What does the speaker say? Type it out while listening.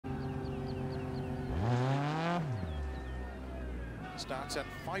starts at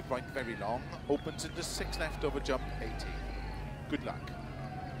 5 right very long, opens into 6 left over jump 80. Good luck.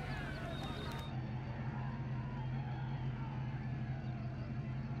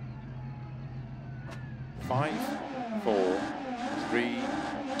 5, 4, 3,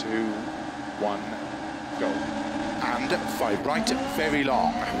 2, 1, go. And 5 right very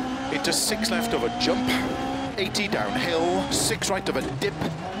long, into 6 left over jump 80 downhill, 6 right over dip,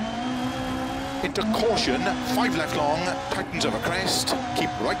 into caution, 5 left long, tightens over crest, keep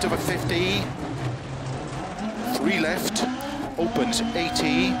right over 50, 3 left, opens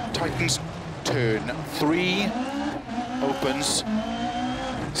 80, tightens, turn 3, opens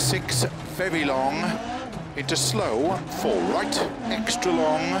 6 very long, into slow, 4 right, extra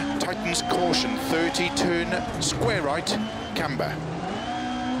long, tightens caution 30, turn, square right, camber.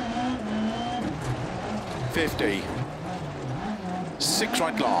 50, 6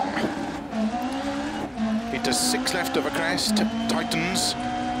 right long, into 6 left over crest, tightens,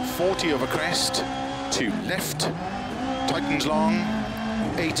 40 over crest, 2 left, tightens long,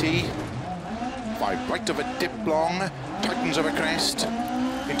 80, 5 right over dip long, tightens over crest,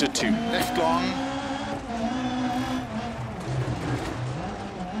 into 2 left long,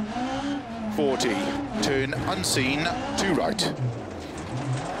 40, turn unseen, 2 right,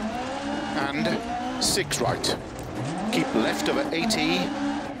 and 6 right, keep left over 80,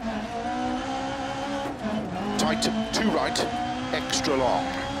 tight 2 right, extra long,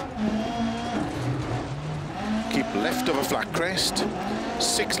 keep left over flat crest,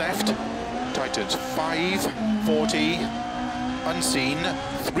 6 left, tightens 5, 40, unseen,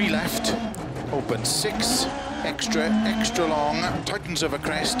 3 left, open 6, extra long, tightens over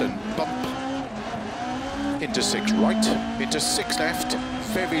crest and bump, into 6 right, into 6 left,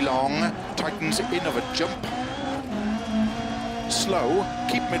 very long, tightens in over jump, slow,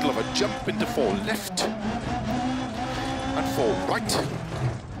 keep middle of a jump into 4 left, and 4 right,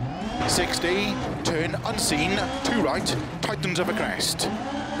 60, turn unseen, 2 right, tightens over crest,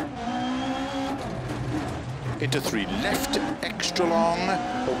 into 3 left, extra long,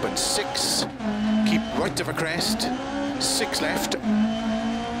 open 6, keep right over crest, 6 left,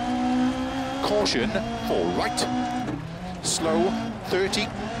 caution, 4 right, slow, 30,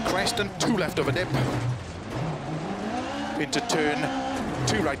 crest and 2 left over dip, into turn,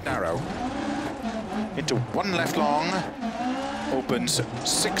 2 right narrow, into 1 left long, opens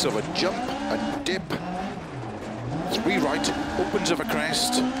 6 over jump and dip, 3 right, opens over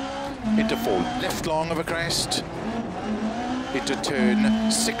crest, into 4 left long over crest, into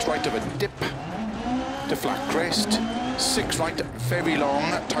turn, 6 right over dip, to flat crest, 6 right, very long,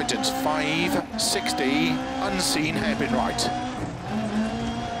 tightens 5, 60, unseen, hairpin right.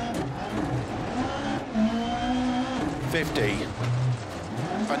 50,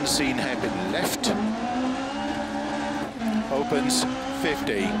 unseen, hairpin left, opens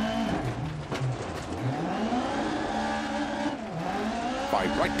 50.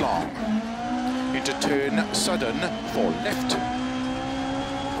 5 right long, into turn, sudden, 4 left,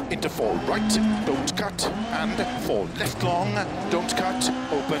 into 4 right, don't cut, and 4 left long, don't cut,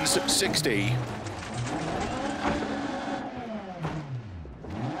 opens 60.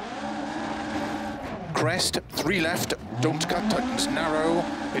 Crest, 3 left, don't cut, tightens narrow,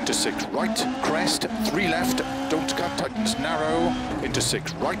 into 6 right, crest, 3 left, don't cut, tightens narrow, into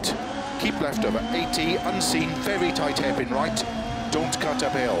 6 right, keep left over 80, unseen, very tight hairpin right, don't cut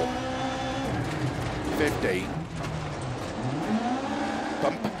uphill. 50.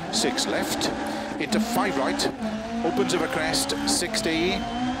 Bump, 6 left, into 5 right, opens over crest, 60,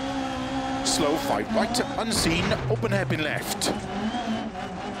 slow 5 right, unseen, open hairpin left.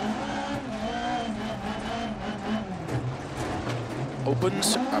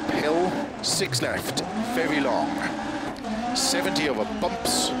 Opens, uphill, 6 left, very long, 70 over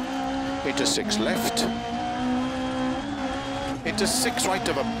bumps, into 6 left, into 6 right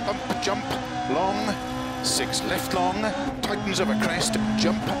over bump, jump, long, 6 left long, tightens over crest,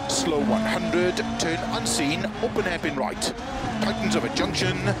 jump, slow 100, turn unseen, open hairpin right, tightens over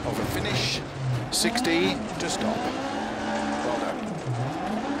junction, over finish, 60 to stop.